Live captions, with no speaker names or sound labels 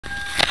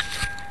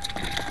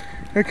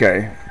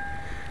Okay.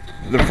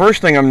 The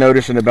first thing I'm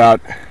noticing about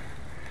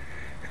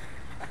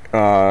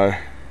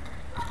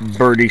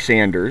Birdie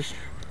Sanders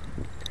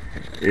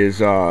is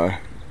the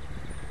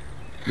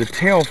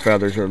tail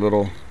feathers are a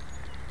little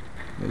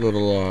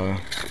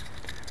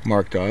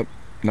marked up.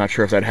 Not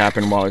sure if that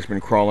happened while he's been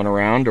crawling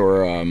around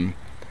or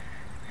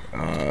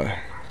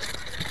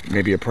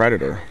maybe a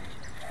predator.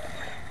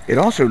 It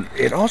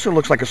also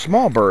looks like a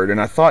small bird, and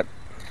I thought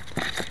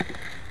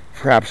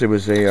perhaps it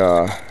was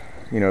a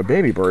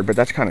baby bird, but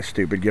that's kind of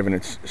stupid given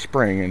it's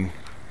spring, and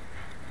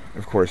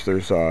of course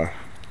there's the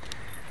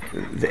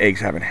eggs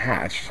haven't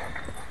hatched.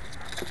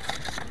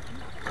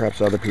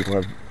 Perhaps other people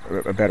have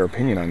a better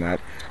opinion on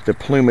that. The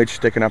plumage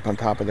sticking up on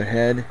top of the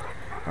head,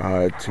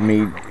 to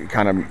me,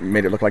 kind of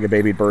made it look like a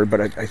baby bird, but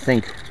I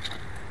think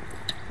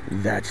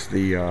that's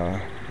the,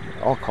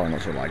 all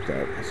cardinals are like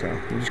that. So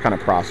I'm just kind of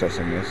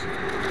processing this.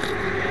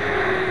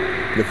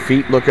 The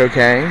feet look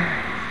okay.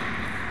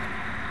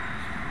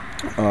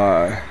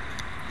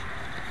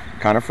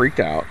 Kind of freaked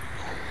out.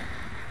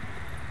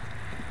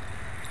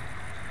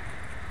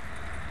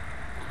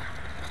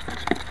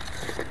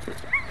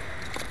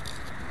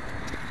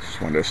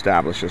 Wanted to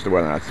establish as to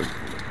whether or not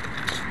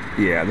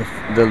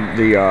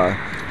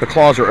the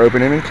claws are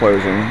opening and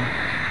closing.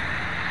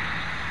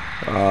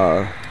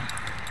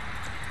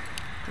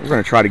 We're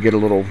going to try to get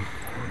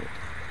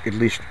at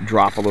least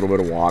drop a little bit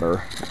of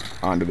water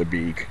onto the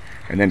beak,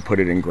 and then put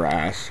it in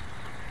grass,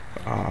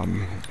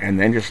 and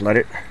then just let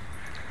it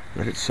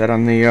set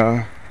on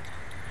the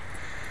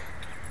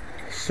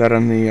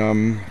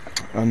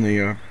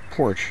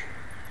porch.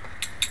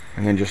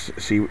 And then just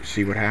see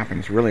what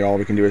happens. Really, all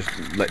we can do is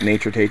let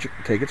nature take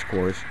its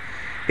course.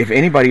 If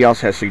anybody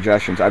else has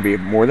suggestions, I'd be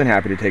more than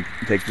happy to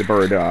take the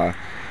bird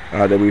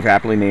that we've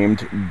happily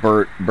named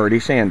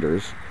Birdie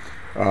Sanders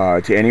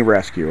to any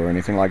rescue or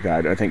anything like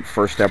that. I think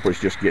first step was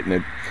just getting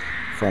it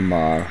from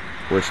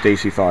where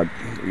Stacy thought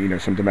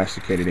some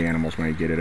domesticated animals might get it.